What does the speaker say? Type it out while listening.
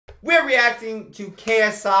We're reacting to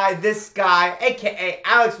KSI. This guy, aka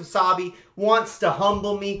Alex Wassabi, wants to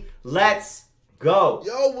humble me. Let's go.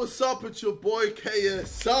 Yo, what's up? It's your boy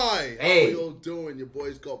KSI. Hey. How y'all doing? Your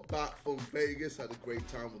boys got back from Vegas. Had a great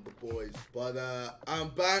time with the boys. But I'm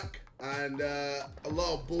back and a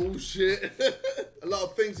lot of bullshit. A lot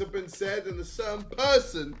of things have been said and a certain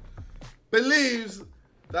person believes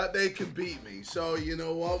that they can beat me. So, you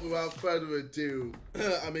know what, without further ado,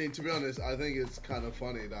 I mean, to be honest, I think it's kind of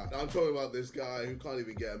funny that I'm talking about this guy who can't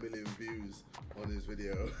even get 1 million views on his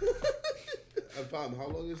video. And fam, how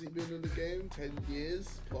long has he been in the game? 10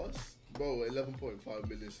 years plus? Bro, 11.5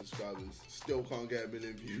 million subscribers. Still can't get 1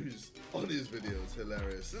 million views on his videos.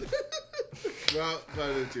 Hilarious. Without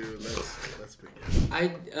further ado, let's begin.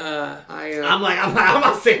 I'm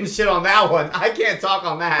not saying shit on that one. I can't talk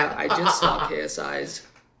on that. I just saw KSI's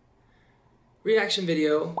reaction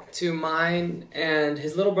video to mine and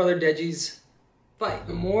his little brother Deji's fight.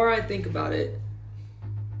 The more I think about it,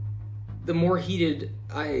 the more heated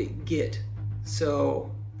I get.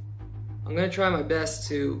 So I'm gonna try my best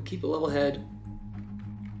to keep a level head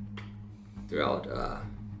throughout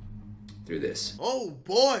through this. Oh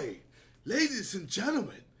boy, ladies and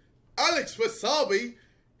gentlemen, Alex Wassabi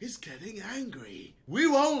is getting angry. We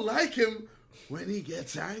won't like him when he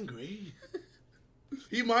gets angry.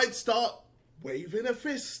 He might start waving a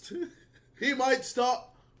fist. He might start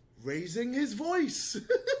raising his voice.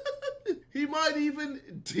 He might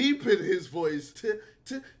even deepen his voice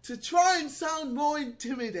to try and sound more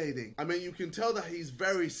intimidating. I mean, you can tell that he's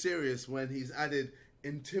very serious when he's added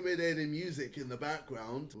intimidating music in the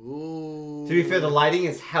background. Ooh. To be fair, the lighting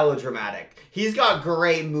is hella dramatic. He's got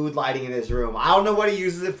great mood lighting in his room. I don't know what he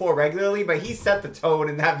uses it for regularly, but he set the tone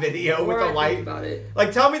in that video with the light. About it.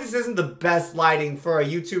 Like, tell me this isn't the best lighting for a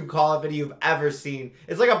YouTube call-up video you've ever seen.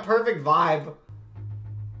 It's like a perfect vibe.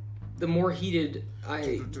 The more heated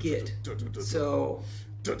I get. So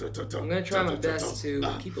I'm gonna try my best to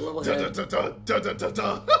keep a level head.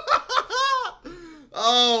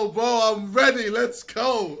 Oh, bro, I'm ready. Let's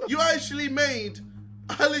go. You actually made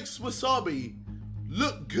Alex Wassabi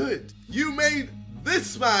look good. You made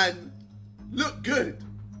this man look good.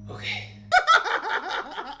 Okay.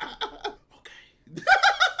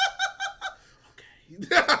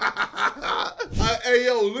 Hey,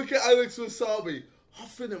 yo, look at Alex Wassabi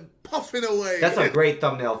huffing and puffing away. That's a great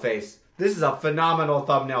thumbnail face. This is a phenomenal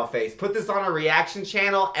thumbnail face. Put this on a reaction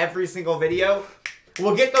channel every single video.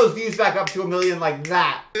 We'll get those views back up to 1 million like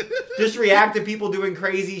that. Just react to people doing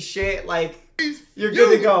crazy shit. Like, you're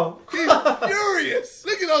good to go. He's furious.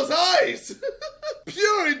 Look at those eyes.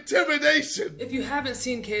 Pure intimidation. If you haven't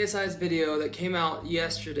seen KSI's video that came out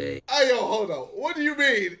yesterday. Hey, yo, hold on. What do you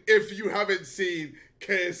mean if you haven't seen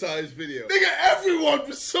KSI's video? Nigga,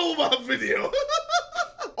 everyone saw my video.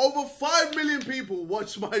 Over 5 million people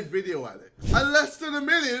watched my video, Alex. And less than 1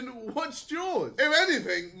 million watched yours. If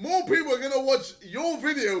anything, more people are gonna watch your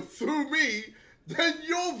video through me than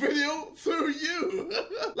your video through you.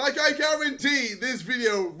 Like, I guarantee this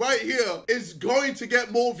video right here is going to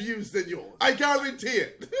get more views than yours. I guarantee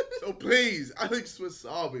it. So please, Alex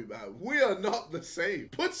Wassabi, man, we are not the same.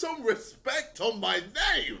 Put some respect on my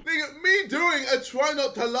name. Nigga, me doing a try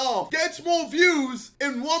not to laugh gets more views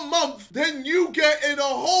in 1 month than you get in a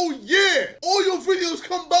whole year. All your videos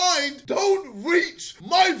combined don't reach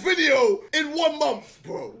my video in 1 month,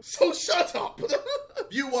 bro. So shut up.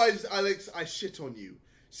 View-wise, Alex, I shit on you.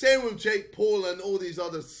 Same with Jake Paul and all these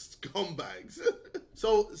other scumbags.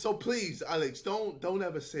 So please, Alex, don't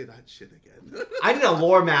ever say that shit again. I need a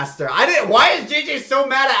lore master. Why is JJ so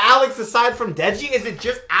mad at Alex aside from Deji? Is it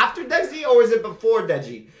just after Deji or is it before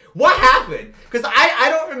Deji? What happened? Because I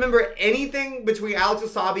don't remember anything between Alex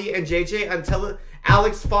Wassabi and JJ until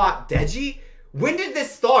Alex fought Deji. When did this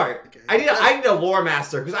start? Okay. I need a lore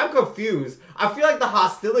master because I'm confused. I feel like the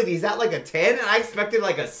hostility is at like a 10 and I expected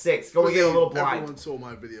like a 6. Going to get a little blind. Everyone saw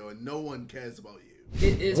my video and no one cares about you.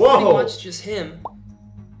 It is pretty much just him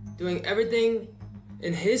doing everything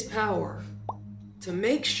in his power to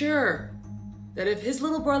make sure that if his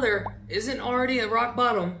little brother isn't already at rock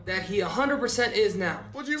bottom, that he 100% is now.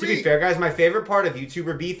 What do you mean? To be fair, guys, my favorite part of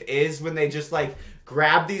YouTuber beef is when they just like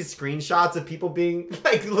grab these screenshots of people being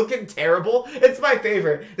like looking terrible. It's my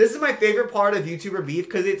favorite. This is my favorite part of YouTuber beef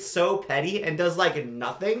because it's so petty and does like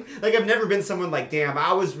nothing. Like, I've never been someone like, damn,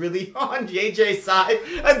 I was really on JJ's side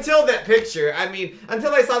until that picture. I mean,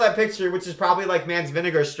 until I saw that picture, which is probably like man's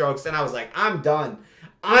vinegar strokes, and I was like, I'm done.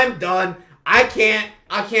 I'm done. I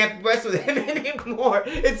can't mess with him anymore.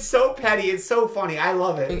 It's so petty. It's so funny. I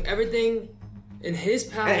love it. Doing everything in his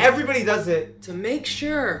power. And everybody does it. To make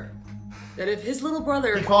sure that if his little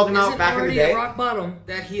brother he called him out back in the day at rock bottom,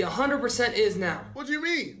 that he 100% is now. What do you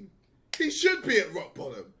mean? He should be at rock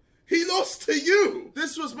bottom. He lost to you.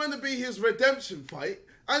 This was meant to be his redemption fight,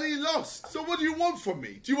 and he lost. So what do you want from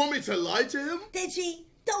me? Do you want me to lie to him? Deji,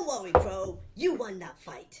 don't worry, bro. You won that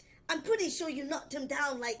fight. I'm pretty sure you knocked him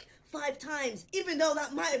down like 5 times, even though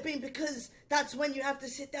that might have been because that's when you have to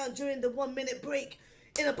sit down during the 1-minute break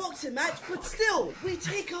in a boxing match, but still, we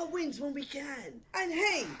take our wins when we can. And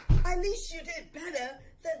hey, at least you did better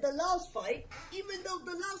than the last fight, even though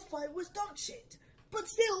the last fight was dog shit. But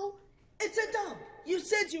still, it's a dub. You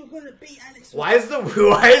said you were going to beat Alex. Why is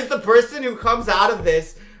the person who comes out of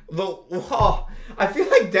this, I feel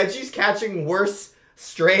like Deji's catching worse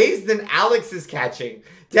strays than Alex is catching.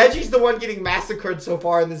 Deji's the one getting massacred so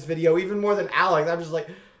far in this video, even more than Alex. I'm just like,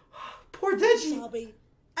 poor Deji. Wassabi.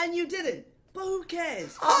 And you didn't. But who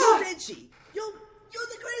cares? You're Deji. You're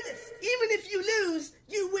the greatest. Even if you lose,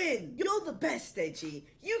 you win. You're the best, Deji.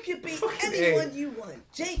 You can beat anyone you want.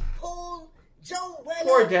 Jake Paul, Joe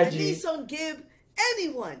Weller, Nissan Gibb,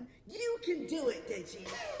 anyone. You can do it, Deji.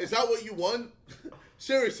 Is that what you want?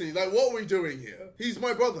 Seriously, like, what are we doing here? He's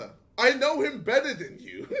my brother. I know him better than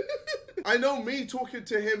you. I know me talking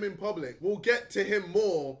to him in public will get to him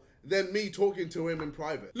more than me talking to him in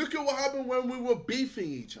private. Look at what happened when we were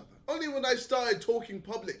beefing each other. Only when I started talking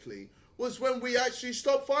publicly was when we actually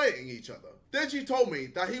stopped fighting each other. Deji told me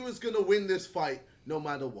that he was going to win this fight no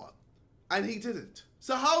matter what. And he didn't.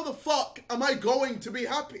 So how the fuck am I going to be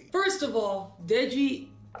happy? First of all, Deji,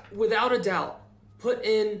 without a doubt, put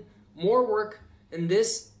in more work in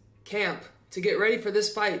this camp to get ready for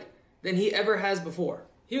this fight than he ever has before.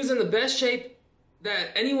 He was in the best shape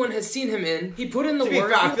that anyone has seen him in. He put in the work. To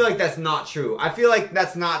be fair, I feel like that's not true. I feel like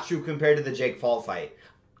that's not true compared to the Jake Paul fight.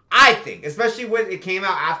 I think, especially when it came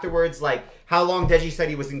out afterwards, like how long Deji said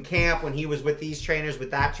he was in camp, when he was with these trainers,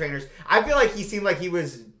 with that trainers. I feel like he seemed like he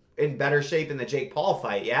was in better shape in the Jake Paul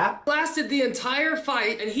fight, yeah? Lasted the entire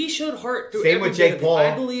fight, and he showed heart through Same every with Jake bit of it. Paul.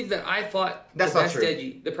 I believe that I fought That's the not best true.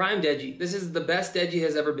 Deji, the prime Deji. This is the best Deji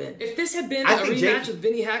has ever been. If this had been a rematch with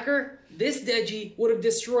Vinny Hacker, this Deji would have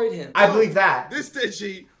destroyed him. I believe that. This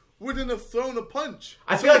Deji wouldn't have thrown a punch.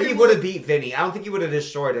 I feel like he would have beat Vinny. I don't think he would have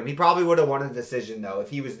destroyed him. He probably would have won a decision, though,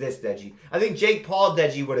 if he was this Deji. I think Jake Paul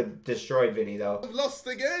Deji would have destroyed Vinny, though. Lost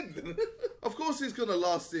again. Of course he's going to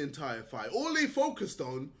last the entire fight. All he focused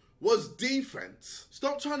on was defense.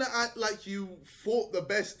 Stop trying to act like you fought the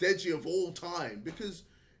best Deji of all time, because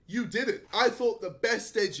you didn't. I thought the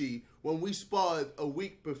best Deji when we sparred a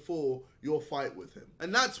week before your fight with him.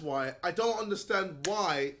 And that's why I don't understand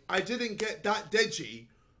why I didn't get that Deji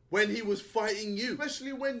when he was fighting you.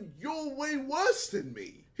 Especially when you're way worse than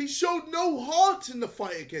me. He showed no heart in the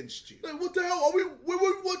fight against you. Like, what the hell? We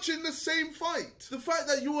were watching the same fight. The fact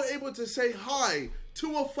that you were able to say hi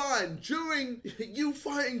to a fan during you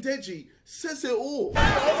fighting Deji says it all. To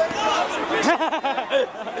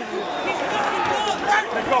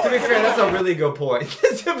be fair, that's a really good point.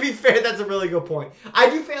 To be fair, that's a really good point. I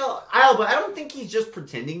do feel, but I don't think he's just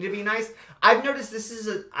pretending to be nice. I've noticed this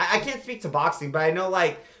is I can't speak to boxing, but I know,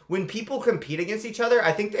 like, when people compete against each other,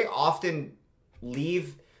 I think they often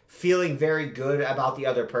leave feeling very good about the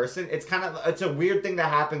other person. It's a weird thing that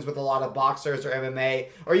happens with a lot of boxers or MMA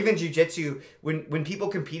or even jiu-jitsu. When people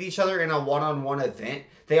compete each other in a one-on-one event,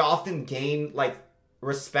 they often gain, like,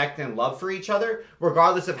 respect and love for each other,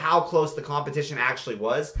 regardless of how close the competition actually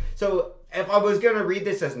was. So if I was going to read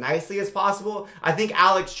this as nicely as possible, I think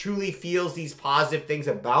Alex truly feels these positive things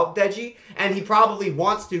about Deji, and he probably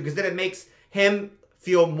wants to, because then it makes him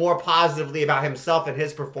feel more positively about himself and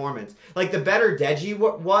his performance. Like, the better Deji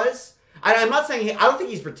was, I'm not saying, I don't think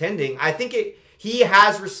he's pretending. I think he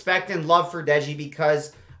has respect and love for Deji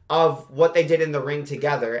because of what they did in the ring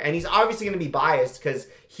together. And he's obviously going to be biased because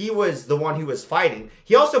he was the one who was fighting.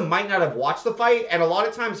 He also might not have watched the fight, and a lot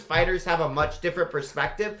of times fighters have a much different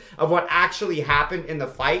perspective of what actually happened in the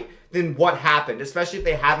fight than what happened, especially if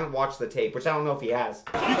they haven't watched the tape, which I don't know if he has.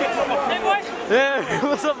 Yeah,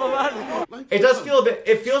 what's up, man? It does feel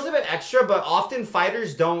it feels a bit extra, but often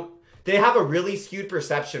fighters they have a really skewed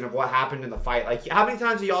perception of what happened in the fight. Like, how many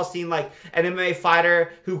times have y'all seen, like, an MMA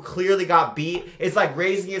fighter who clearly got beat is, like,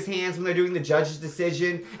 raising his hands when they're doing the judge's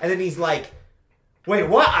decision, and then he's like, wait,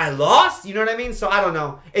 what? I lost? You know what I mean? So I don't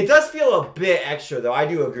know. It does feel a bit extra, though. I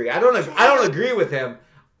do agree. I don't agree with him.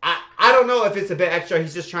 I don't know if it's a bit extra.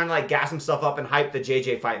 He's just trying to, like, gas himself up and hype the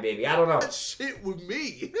JJ fight, maybe. I don't know. That shit with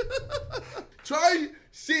me. Try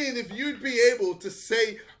seeing if you'd be able to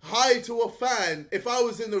say hi to a fan if I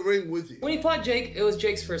was in the ring with you. When he fought Jake, it was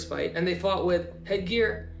Jake's first fight, and they fought with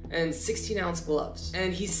headgear and 16-ounce gloves,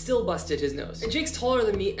 and he still busted his nose. And Jake's taller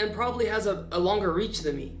than me and probably has a longer reach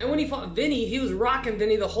than me. And when he fought Vinny, he was rocking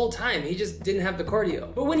Vinny the whole time. He just didn't have the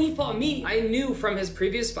cardio. But when he fought me, I knew from his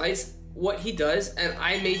previous fights what he does, and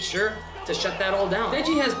I made sure to shut that all down.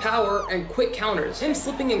 Deji has power and quick counters. Him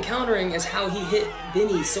slipping and countering is how he hit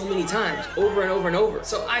Vinny so many times, over and over and over.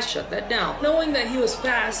 So I shut that down. Knowing that he was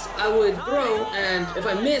fast, I would throw, and if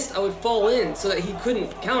I missed, I would fall in so that he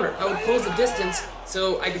couldn't counter. I would close the distance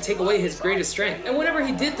so I could take away his greatest strength. And whenever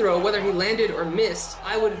he did throw, whether he landed or missed,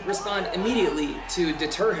 I would respond immediately to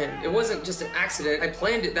deter him. It wasn't just an accident. I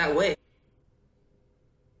planned it that way.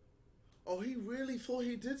 Oh, he really thought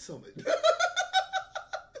he did something.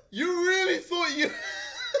 You really thought you...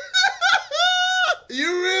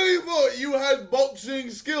 You really thought you had boxing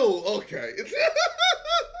skill. Okay.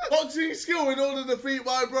 Boxing skill in order to defeat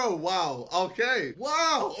my bro. Wow. Okay.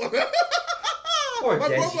 Wow. Poor My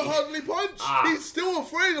Deji. brother hardly punched. He's still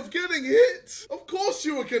afraid of getting hit. Of course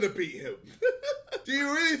you were going to beat him. Do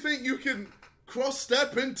you really think you can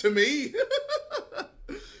cross-step into me?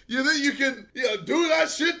 You think you can do that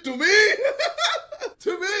shit to me?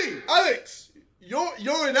 To me? Alex,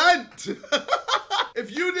 you're an ant.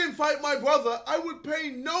 If you didn't fight my brother, I would pay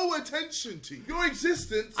no attention to you. Your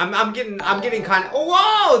existence... I'm getting kind of... Oh,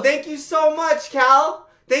 whoa! Thank you so much, Cal.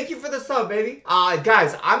 Thank you for the sub, baby.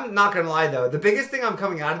 Guys, I'm not gonna lie though. The biggest thing I'm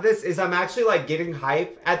coming out of this is I'm actually like getting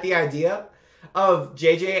hype at the idea of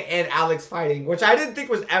JJ and Alex fighting, which I didn't think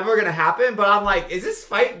was ever gonna happen, but I'm like, is this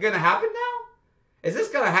fight gonna happen now? Is this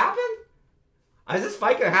gonna happen? Is this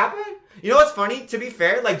fight gonna happen? You know what's funny? To be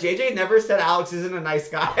fair, like JJ never said Alex isn't a nice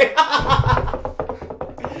guy.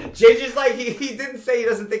 JJ's like, he didn't say he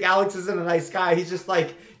doesn't think Alex isn't a nice guy. He's just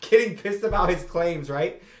like getting pissed about his claims,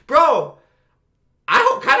 right? Bro,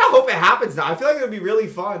 I kind of hope it happens now. I feel like it would be really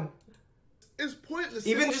fun. It's pointless.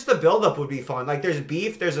 Even just the build-up would be fun. Like, there's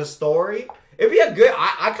beef, there's a story. It'd be a good...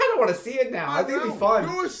 I kind of want to see it now. I think it'd be fun.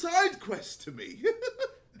 You're a side quest to me.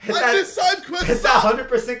 It's side quest. It's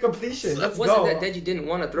 100% completion. So Let's it wasn't go. that Deji didn't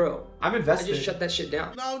want to throw. I'm invested. I just shut that shit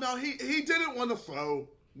down. No, he didn't want to throw.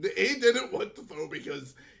 He didn't want to throw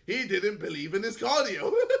because he didn't believe in his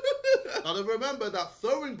cardio. Gotta remember that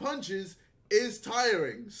throwing punches is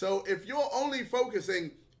tiring. So if you're only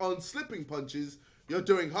focusing on slipping punches, you're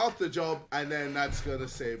doing half the job, and then that's gonna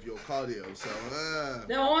save your cardio. So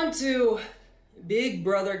Now on to Big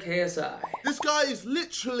Brother KSI. this guy is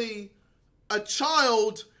literally a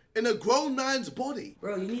child in a grown man's body.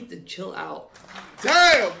 Bro, you need to chill out.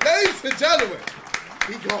 Damn, ladies and gentlemen.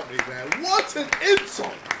 He got me, man. What an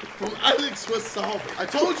insult from Alex Wassabi. I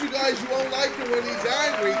told you guys you won't like him when he's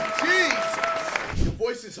angry. Jesus. Your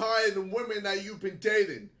voice is higher than women that you've been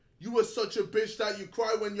dating. You were such a bitch that you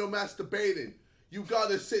cry when you're masturbating. You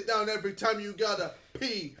gotta sit down every time you gotta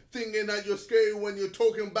pee, thinking that you're scary when you're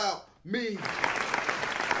talking about me.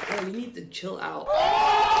 Bro, you need to chill out.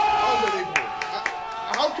 Unbelievable.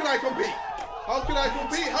 How can I compete? How can I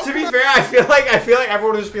compete? To be fair, I feel like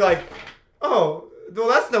everyone would just be like, oh, well,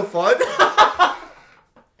 that's no fun. Come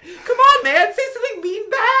on, man. Say something mean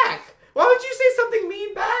back. Why would you say something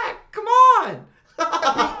mean back? Come on.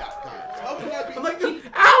 How can I beat I'm like,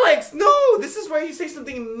 Alex, no. This is where you say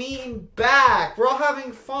something mean back. We're all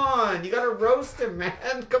having fun. You gotta roast him,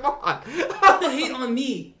 man. Come on. Don't hate on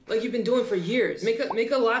me like you've been doing for years.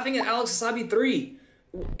 Make a laughing at Alex Wassabi 3.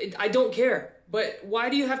 I don't care. But why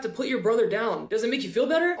do you have to put your brother down? Does it make you feel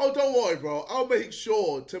better? Oh, don't worry, bro. I'll make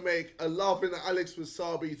sure to make a Laughing at Alex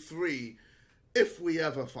Wassabi 3 if we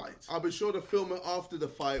ever fight. I'll be sure to film it after the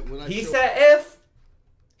fight when I He show said if.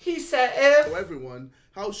 He said if. everyone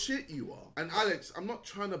how shit you are. And Alex, I'm not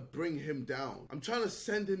trying to bring him down. I'm trying to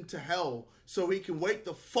send him to hell so he can wake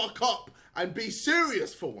the fuck up and be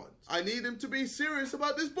serious for once. I need him to be serious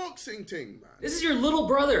about this boxing thing, man. This is your little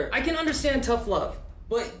brother. I can understand tough love,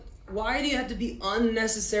 but why do you have to be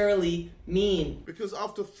unnecessarily mean? Because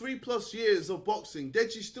after 3+ years of boxing,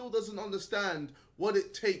 Deji still doesn't understand what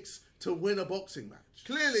it takes to win a boxing match.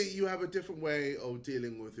 Clearly, you have a different way of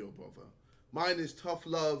dealing with your brother. Mine is tough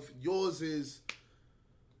love. Yours is,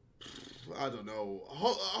 I don't know,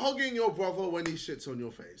 hugging your brother when he shits on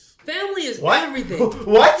your face. Family is What? everything.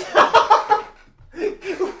 What?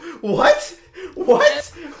 What?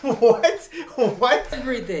 What? What?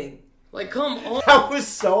 Everything. Like, come on. That was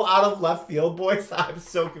so out of left field, boys. I'm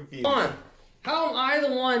so confused. How am I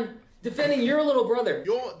the one defending your little brother?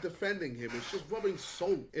 You're defending him. It's just rubbing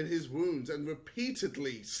salt in his wounds and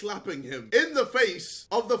repeatedly slapping him in the face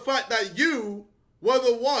of the fact that you were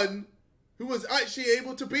the one who was actually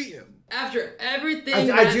able to beat him. After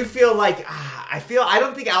everything I do feel like I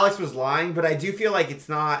don't think Alex was lying, but I do feel like it's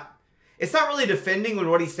not really defending when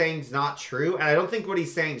what he's saying is not true, and I don't think what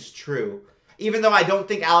he's saying is true. Even though I don't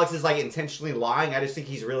think Alex is like intentionally lying, I just think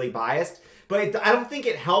he's really biased. But I don't think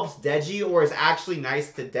it helps Deji or is actually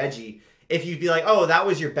nice to Deji if you'd be like, oh, that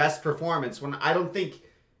was your best performance. When I don't think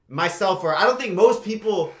myself, or I don't think most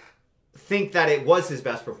people think that it was his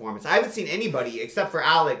best performance. I haven't seen anybody, except for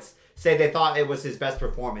Alex, say they thought it was his best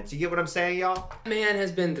performance. You get what I'm saying, y'all? Man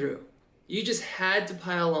has been through. You just had to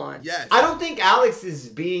pile on. Yes. I don't think Alex is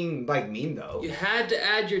being, like, mean, though. You had to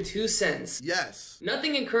add your 2 cents. Yes.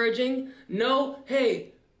 Nothing encouraging. No,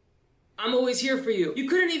 hey, I'm always here for you. You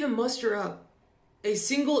couldn't even muster up a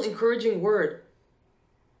single encouraging word.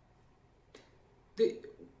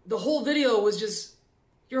 The whole video was just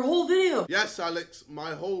your whole video. Yes, Alex,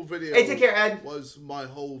 my whole video Hey, take care, Ed. was my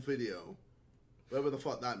whole video. Whatever the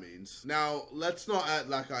fuck that means. Now, let's not act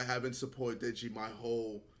like I haven't supported Deji my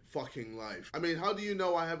whole fucking life. I mean, how do you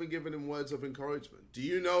know I haven't given him words of encouragement? Do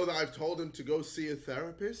you know that I've told him to go see a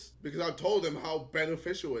therapist? Because I've told him how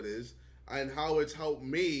beneficial it is and how it's helped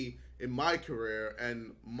me in my career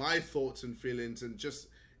and my thoughts and feelings and just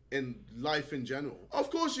in life in general. Of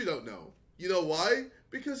course you don't know. You know why?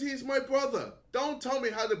 Because he's my brother. Don't tell me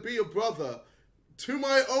how to be a brother to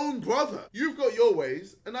my own brother. You've got your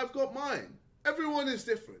ways and I've got mine. Everyone is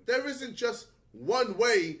different. There isn't just one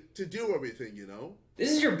way to do everything, you know?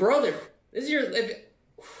 This is your brother. This is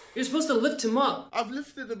you're supposed to lift him up. I've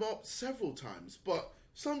lifted him up several times, but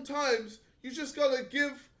sometimes you just gotta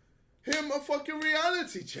give him a fucking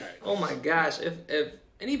reality check. Oh my gosh, if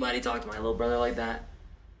anybody talked to my little brother like that.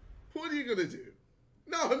 What are you gonna do?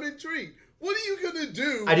 No, I'm intrigued. What are you gonna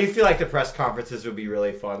do? I do feel like the press conferences would be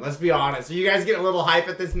really fun. Let's be honest. Are you guys getting a little hype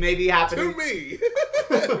at this maybe happening? To me.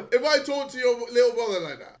 If I talk to your little brother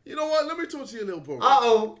like that. You know what? Let me talk to your little brother.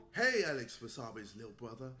 Uh-oh. Hey, Alex Wassabi's little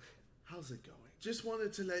brother. How's it going? Just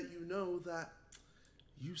wanted to let you know that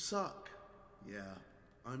you suck. Yeah,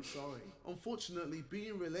 I'm sorry. Unfortunately,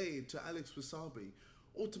 being related to Alex Wassabi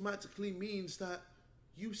automatically means that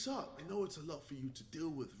you suck. I know it's a lot for you to deal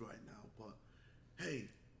with right now, but hey,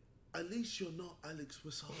 at least you're not Alex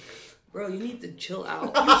Wassabi. Bro, you need to chill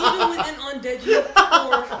out. You even went in on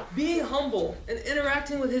Deji for being humble and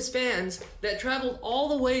interacting with his fans that traveled all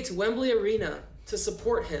the way to Wembley Arena to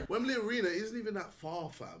support him. Wembley Arena isn't even that far,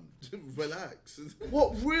 fam. Relax.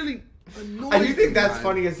 What really annoys I do think me, that's man,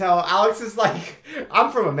 funny as hell. Alex is like,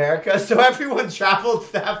 I'm from America, so everyone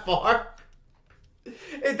traveled that far.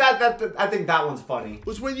 I think that one's funny.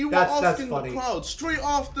 was when you were That's asking the funny. crowd straight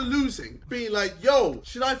after losing, being like, yo,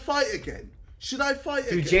 should I fight again? Should I fight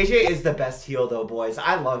Dude, again? JJ is the best heel though, boys.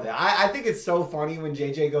 I love it. I think it's so funny when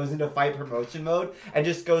JJ goes into fight promotion mode and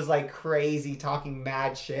just goes like crazy talking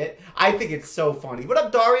mad shit. I think it's so funny. What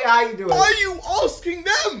up, Daria? How you doing? Why are you asking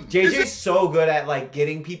them? JJ's so good at like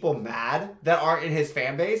getting people mad that aren't in his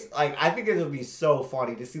fan base. Like, I think it would be so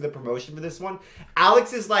funny to see the promotion for this one.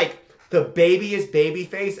 Alex is like the babyest baby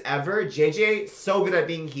face ever. JJ, so good at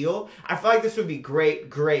being heel. I feel like this would be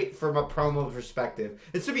great from a promo perspective.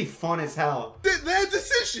 This would be fun as hell. Their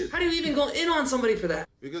decision. How do you even go in on somebody for that?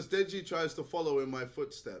 Because Deji tries to follow in my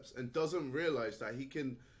footsteps and doesn't realize that he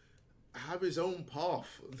can have his own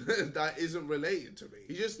path that isn't related to me.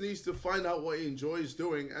 He just needs to find out what he enjoys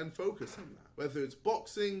doing and focus on that. Whether it's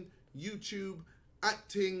boxing, YouTube,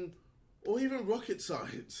 acting, or even rocket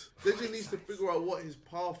science. Deji needs to figure out what his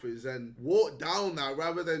path is and walk down that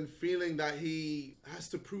rather than feeling that he has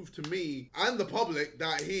to prove to me and the public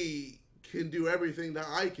that he can do everything that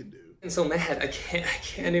I can do. I'm so mad. I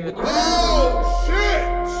can't even. Oh,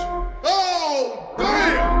 shit! Oh,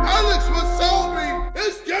 damn! Alex Wassabi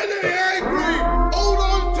is getting angry! Hold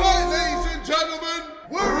on tight, ladies and gentlemen!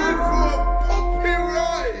 We're in for a puppy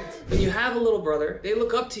ride! When you have a little brother, they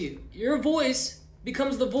look up to you. Your voice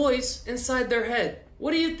becomes the voice inside their head.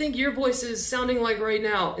 What do you think your voice is sounding like right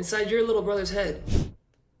now inside your little brother's head?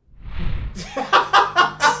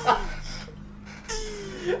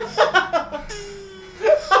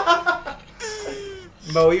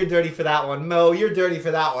 Mo, you're dirty for that one. Mo, you're dirty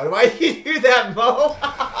for that one. Why did you do that, Mo?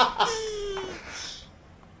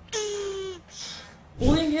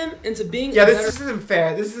 Bullying him into being Yeah, a this better... isn't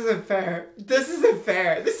fair. This isn't fair. This isn't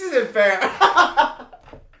fair. This isn't fair.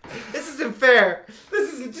 This isn't fair.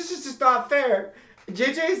 This is just not fair.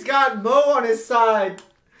 JJ's got Mo on his side.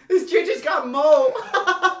 JJ's got Mo.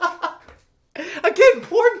 Again,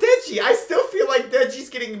 poor Deji. I still feel like Deji's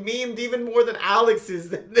getting memed even more than Alex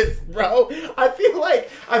is in this, bro. I feel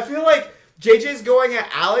like JJ's going at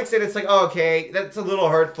Alex and it's like, oh, okay, that's a little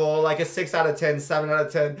hurtful, like a 6 out of 10, 7 out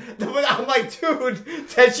of 10. But I'm like, dude,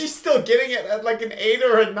 Deji's still getting it at like an 8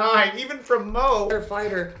 or a 9, even from Mo.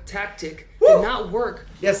 fighter tactic Woo! did not work.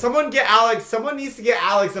 Yeah, someone needs to get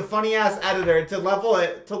Alex a funny ass editor to level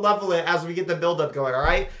it as we get the build up going,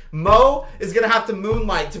 alright? Mo is gonna have to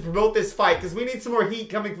moonlight to promote this fight because we need some more heat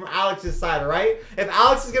coming from Alex's side, alright? If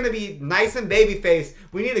Alex is gonna be nice and babyface,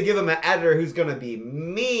 we need to give him an editor who's gonna be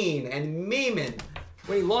mean and memeing.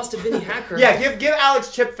 when he lost to Vinny Hacker. Yeah, give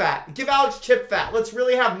Alex chip fat. Give Alex chip fat. Let's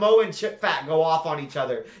really have Mo and chip fat go off on each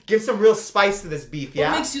other. Give some real spice to this beef,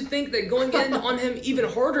 yeah? What makes you think that going in on him even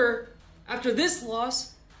harder after this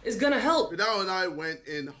loss is gonna help? Vidal and I went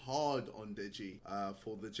in hard on Deji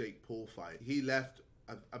for the Jake Paul fight. He left,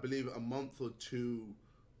 I believe, a month or two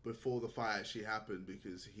before the fight actually happened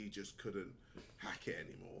because he just couldn't hack it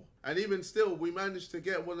anymore. And even still, we managed to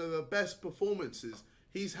get one of the best performances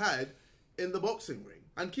he's had in the boxing ring.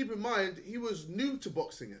 And keep in mind, he was new to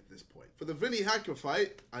boxing at this point. For the Vinny Hacker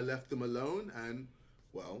fight, I left him alone, and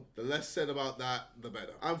well, the less said about that, the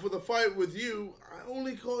better. And for the fight with you, I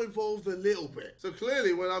only got involved a little bit. So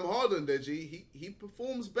clearly, when I'm hard on Deji, he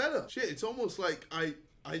performs better. Shit, it's almost like I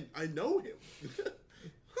know him.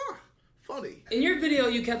 Huh. Funny. In your video,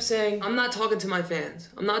 you kept saying, I'm not talking to my fans.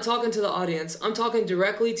 I'm not talking to the audience. I'm talking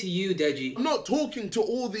directly to you, Deji. I'm not talking to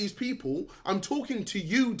all these people. I'm talking to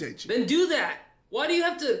you, Deji. Then do that. Why do you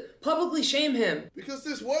have to publicly shame him? Because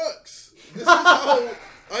this works. This is how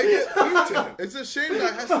I get through to him. It's a shame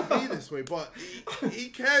that it has to be this way, but he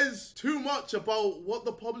cares too much about what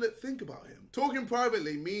the public think about him. Talking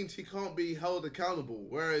privately means he can't be held accountable,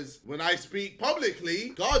 whereas when I speak publicly,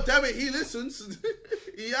 god damn it, he listens.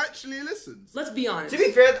 He actually listens. Let's be honest. To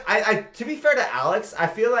be fair, to be fair to Alex, I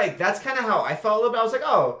feel like that's kind of how I felt a little bit. I was like,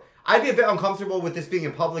 oh, I'd be a bit uncomfortable with this being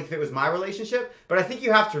in public if it was my relationship, but I think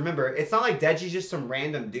you have to remember, it's not like Deji's just some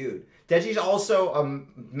random dude. Deji's also a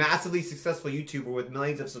massively successful YouTuber with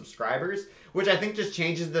millions of subscribers, which I think just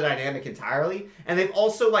changes the dynamic entirely. And they've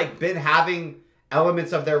also like been having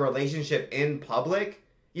elements of their relationship in public.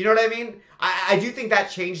 You know what I mean? I do think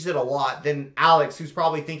that changed it a lot than Alex, who's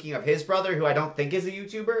probably thinking of his brother, who I don't think is a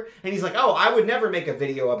YouTuber. And he's like, oh, I would never make a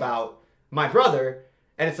video about my brother.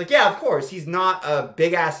 And it's like, yeah, of course, he's not a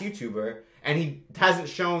big-ass YouTuber. And he hasn't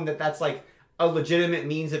shown that that's like a legitimate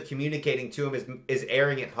means of communicating to him is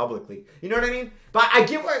airing it publicly. You know what I mean? But I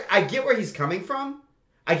get where he's coming from.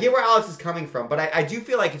 I get where Alex is coming from. But I do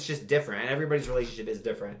feel like it's just different. And everybody's relationship is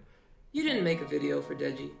different. You didn't make a video for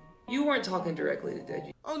Deji. You weren't talking directly to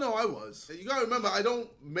Deji. Oh no, I was. You gotta remember, I don't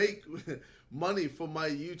make money from my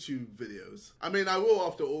YouTube videos. I mean, I will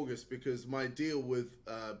after August because my deal with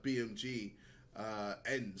BMG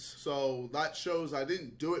ends. So that shows I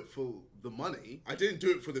didn't do it for the money. I didn't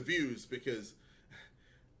do it for the views because,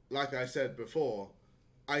 like I said before,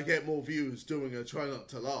 I get more views doing a try not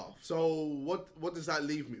to laugh. So what does that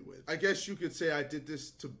leave me with? I guess you could say I did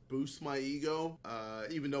this to boost my ego,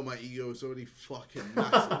 even though my ego is already fucking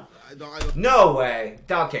massive. I don't No way.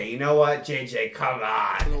 Okay, you know what? JJ, come on.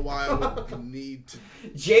 I don't know why I would need to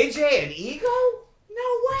JJ and ego?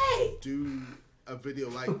 No way. do a video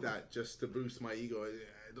like that just to boost my ego.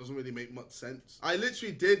 It doesn't really make much sense. I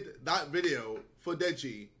literally did that video for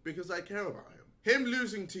Deji because I care about him. Him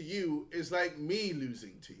losing to you is like me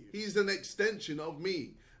losing to you. He's an extension of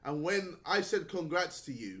me. And when I said congrats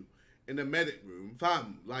to you in the medic room,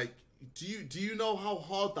 fam, like, do you know how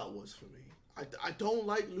hard that was for me? I don't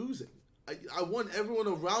like losing. I want everyone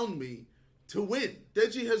around me to win.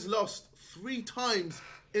 Deji has lost 3 times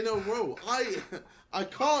in a row. I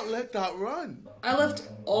can't let that run. I left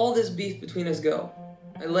all this beef between us go.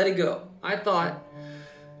 I let it go. I thought,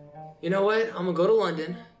 you know what? I'm gonna go to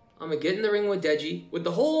London. I'm gonna get in the ring with Deji, with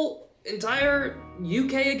the whole entire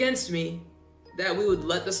UK against me, that we would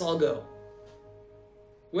let this all go.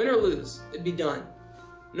 Win or lose, it'd be done.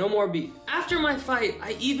 No more beef. After my fight,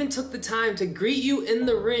 I even took the time to greet you in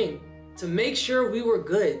the ring to make sure we were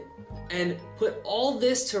good and put all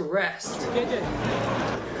this to rest.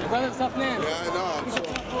 JJ, brother, tough man. Yeah, I know, I'm sure.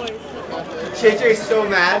 JJ's so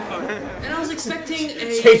mad. And I was expecting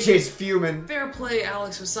a JJ's fuming. fair play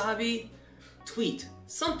Alex Wassabi tweet.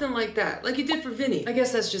 Something like that, like you did for Vinny. I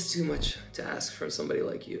guess that's just too much to ask from somebody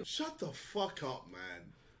like you. Shut the fuck up,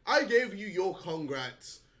 man. I gave you your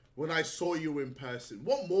congrats when I saw you in person.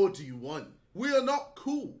 What more do you want? We are not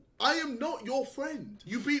cool. I am not your friend.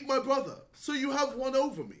 You beat my brother, so you have one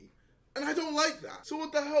over me. And I don't like that. So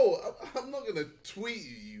what the hell? I'm not gonna tweet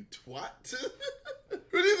you twat.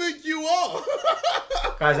 Who do you think you are?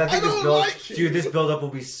 Guys, I think Dude, this build-up will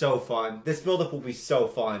be so fun. This build-up will be so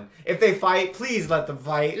fun. If they fight, please let them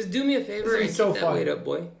fight. Just do me a favor and keep so that fun. weight up,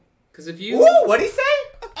 boy. Because if you... Ooh, what'd he say?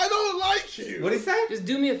 I don't like you. What'd he say? Just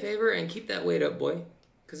do me a favor and keep that weight up, boy.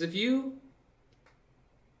 Because if you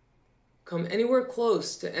come anywhere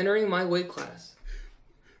close to entering my weight class,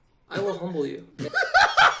 I will humble you.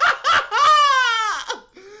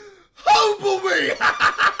 Humble me!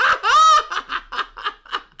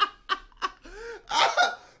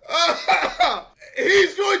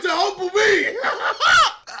 He's going to humble me!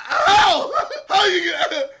 How? How you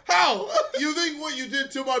gonna... How? You think what you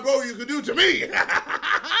did to my bro you could do to me?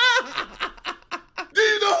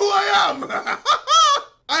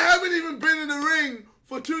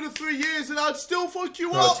 fuck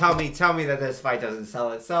you Bro, up. tell me that this fight doesn't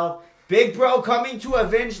sell itself. Big bro coming to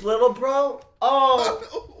avenge little bro?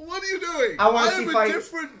 Oh. What are you doing? I want to see am a fight.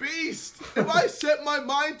 different beast. If I set my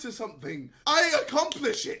mind to something, I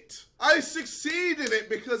accomplish it. I succeed in it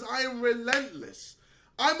because I am relentless.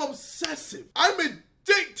 I'm obsessive. I'm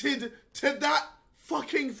addicted to that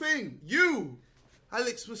fucking thing. You,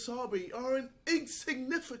 Alex Wassabi, are an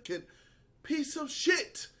insignificant piece of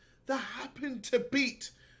shit that happened to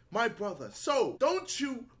beat my brother. So, don't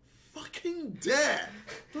you fucking dare.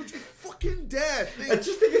 Don't you fucking dare think I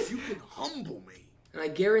just think it's... you can humble me. And I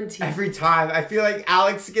guarantee Every time, I feel like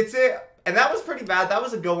Alex gets it, and that was pretty bad. That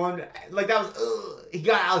was a good one. Like, that was, ugh. He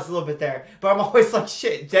got Alex a little bit there. But I'm always like,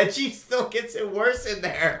 shit, Deji still gets it worse in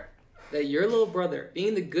there. that your little brother,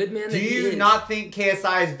 being the good man that Do he you is, not think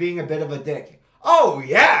KSI is being a bit of a dick? Oh,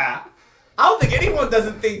 yeah. I don't think anyone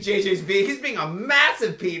doesn't think he's being a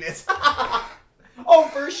massive penis. Oh,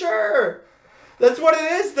 for sure. That's what it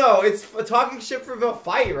is, though. It's talking shit for the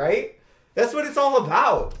fight, right? That's what it's all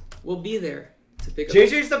about. we'll be there to pick up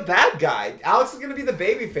JJ's the bad guy. Alex is gonna be the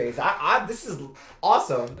baby face. This is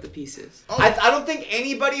awesome. the pieces. Oh. I don't think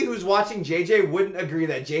anybody who's watching JJ wouldn't agree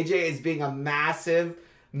that JJ is being a massive,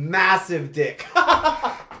 massive dick.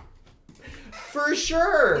 For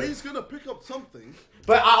sure. He's gonna pick up something.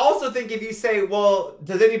 But I also think if you say, well,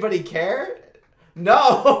 does anybody care?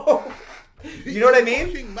 No. You know what I mean?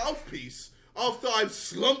 Fucking mouthpiece. After I've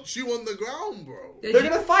slumped you on the ground, bro. They're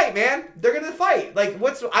gonna fight, man. They're gonna fight. Like,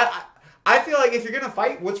 I feel like if you're gonna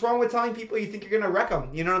fight, what's wrong with telling people you think you're gonna wreck them?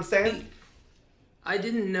 You know what I'm saying? I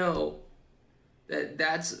didn't know that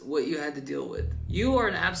that's what you had to deal with. You are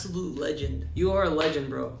an absolute legend. You are a legend,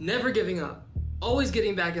 bro. Never giving up. Always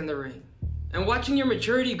getting back in the ring. And watching your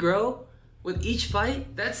maturity grow with each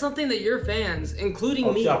fight, that's something that your fans,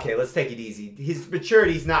 including me... Okay, let's take it easy. His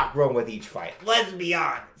maturity's not grown with each fight. Let's be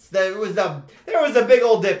honest. There was a big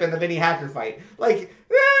old dip in the Vinny Hacker fight. Like,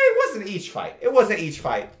 it wasn't each fight. It wasn't each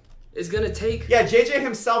fight. Is gonna take... Yeah, JJ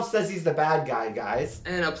himself says he's the bad guy, guys.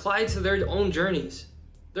 and apply to their own journeys.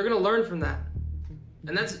 They're gonna learn from that.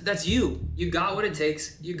 And that's you. You got what it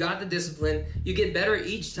takes. You got the discipline. You get better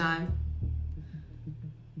each time.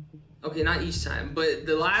 Okay, not each time, but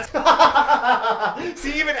the last...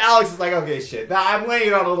 See, even Alex is like, okay, shit. I'm laying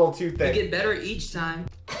it on a little too You thick. get better each time.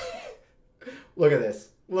 Look at this.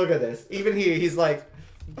 Look at this. Even he's like...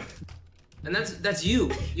 And that's you.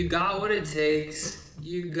 You got what it takes.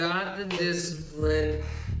 You got the discipline.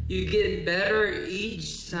 You get better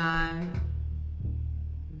each time.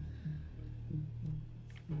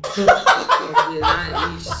 Okay,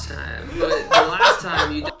 not each time, but the last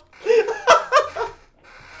time you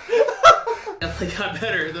definitely got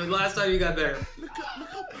better. The last time you got better. Look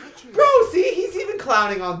how Patrick. Bro, see, he's even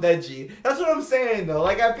clowning on Deji. That's what I'm saying, though.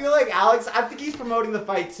 Like, I feel like Alex, I think he's promoting the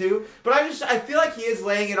fight, too. But I feel like he is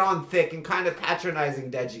laying it on thick and kind of patronizing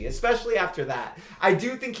Deji, especially after that. I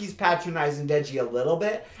do think he's patronizing Deji a little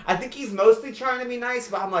bit. I think he's mostly trying to be nice,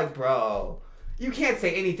 but I'm like, bro, you can't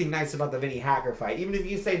say anything nice about the Vinny Hacker fight, even if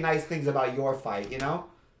you say nice things about your fight, you know?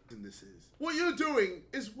 This is. What you're doing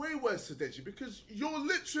is way worse to Deji because you're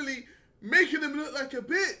literally making him look like a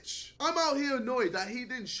bitch. I'm out here annoyed that he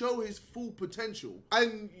didn't show his full potential.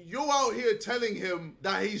 And you're out here telling him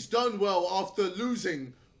that he's done well after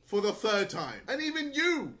losing for the third time. And even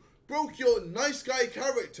you broke your nice guy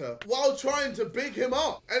character while trying to big him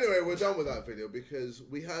up. Anyway, we're done with that video because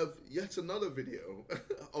we have yet another video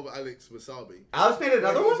of Alex Wassabi. Alex made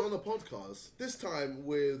another He was one? on a podcast, this time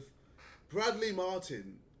with Bradley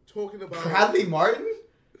Martin, talking about... Bradley Martin?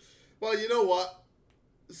 Well, you know what?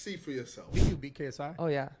 See for yourself. You beat KSI? Oh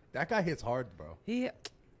yeah, That guy hits hard, bro. he.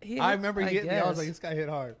 I remember he hit me. I was guess. like, this guy hit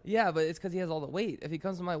hard. Yeah, but it's because he has all the weight. If he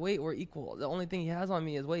comes to my weight, we're equal. The only thing he has on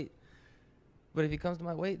me is weight. But if he comes to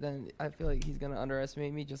my weight, then I feel like he's gonna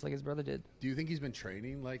underestimate me just like his brother did. Do you think he's been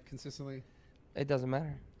training like consistently? It doesn't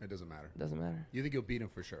matter. It doesn't matter. It doesn't matter. You think you'll beat him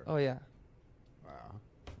for sure? Oh yeah. Wow.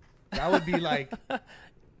 That would be like,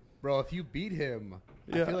 bro, if you beat him,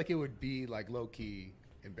 I feel like it would be like low key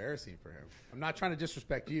embarrassing for him. I'm not trying to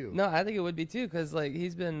disrespect you. No, I think it would be too, cause like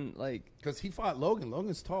he's been like. Because he fought Logan.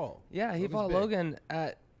 Logan's tall. Yeah, he Logan's fought big.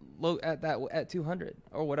 Logan at 200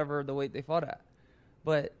 or whatever the weight they fought at,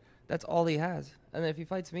 but that's all he has. And if he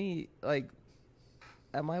fights me like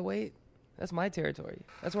at my weight, that's my territory.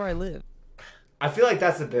 That's where I live. I feel like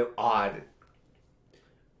that's a bit odd.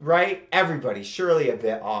 Right? Everybody, surely a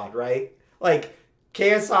bit odd, right? Like,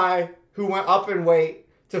 KSI, who went up in weight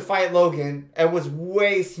to fight Logan and was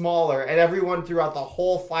way smaller, and everyone throughout the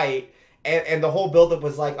whole fight and the whole buildup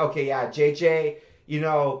was like, okay, yeah, JJ, you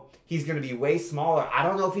know, he's going to be way smaller. I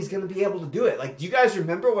don't know if he's going to be able to do it. Like, do you guys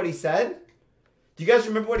remember what he said? Do you guys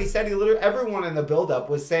remember what he said? He literally, everyone in the build-up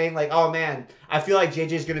was saying like, oh man, I feel like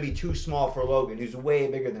JJ's going to be too small for Logan, who's way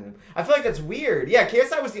bigger than him. I feel like that's weird. Yeah,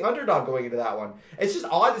 KSI was the underdog going into that one. It's just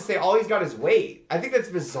odd to say all he's got is weight. I think that's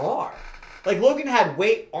bizarre. Like, Logan had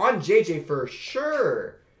weight on JJ for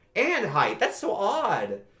sure. And height. That's so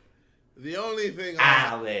odd. The only thing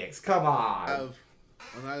Alex, come on. Have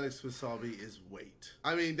on Alex Wassabi is weight.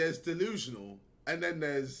 I mean, there's delusional, and then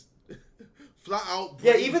there's flat out.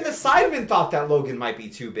 Yeah, even the Sidemen thought that Logan might be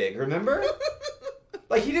too big, remember?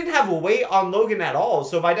 Like, he didn't have a weight on Logan at all,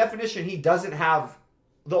 so by definition, he doesn't have...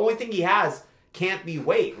 The only thing he has can't be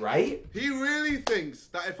weight, right? He really thinks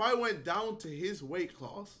that if I went down to his weight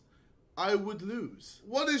class, I would lose.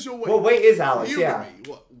 What is your weight? What weight is Alex? You Yeah. and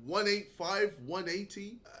me, what, 185,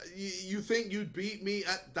 180? You think you'd beat me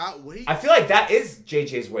at that weight? I feel like that is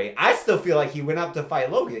JJ's weight. I still feel like he went up to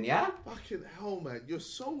fight Logan, yeah? Fucking hell, man. You're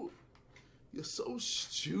so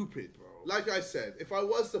stupid, bro. Like I said, if I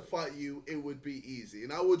was to fight you, it would be easy.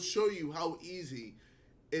 And I would show you how easy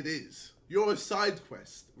it is. You're a side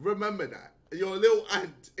quest. Remember that. You're a little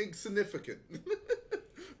ant. Insignificant.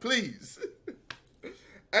 Please.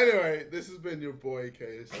 Anyway, this has been your boy,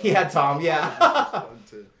 KSI. Yeah, Tom, yeah.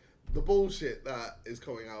 The bullshit that is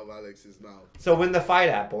coming out of Alex's mouth. So win the fight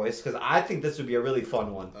at, boys, because I think this would be a really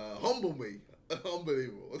fun one. Humble me.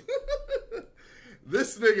 Unbelievable.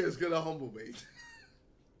 This nigga is gonna humble me.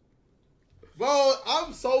 Well,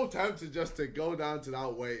 I'm so tempted just to go down to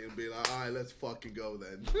that weight and be like, alright, let's fucking go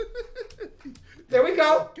then. There we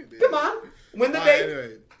go. Come on. Win the day.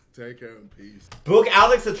 Anyway, take care and peace. Book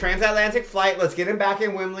Alex a transatlantic flight. Let's get him back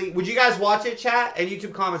in Wembley. Would you guys watch it, chat? And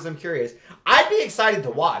YouTube comments, I'm curious. I'd be excited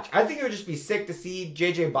to watch. I think it would just be sick to see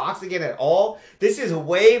JJ box again at all. This is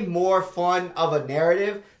way more fun of a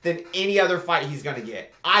narrative than any other fight he's going to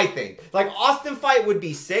get, I think. Like, Austin fight would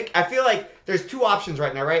be sick. I feel like there's two options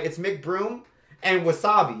right now, right? It's Mick Broom and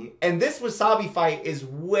Wassabi. And this Wassabi fight is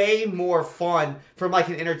way more fun from, like,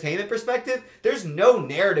 an entertainment perspective. There's no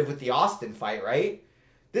narrative with the Austin fight, right?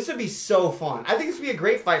 This would be so fun. I think this would be a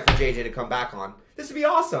great fight for JJ to come back on. This would be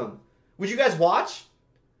awesome. Would you guys watch?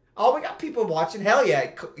 Oh, we got people watching. Hell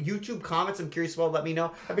yeah. YouTube comments. I'm curious. Well, let me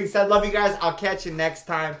know. That being said, love you guys. I'll catch you next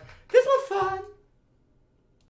time. This was fun.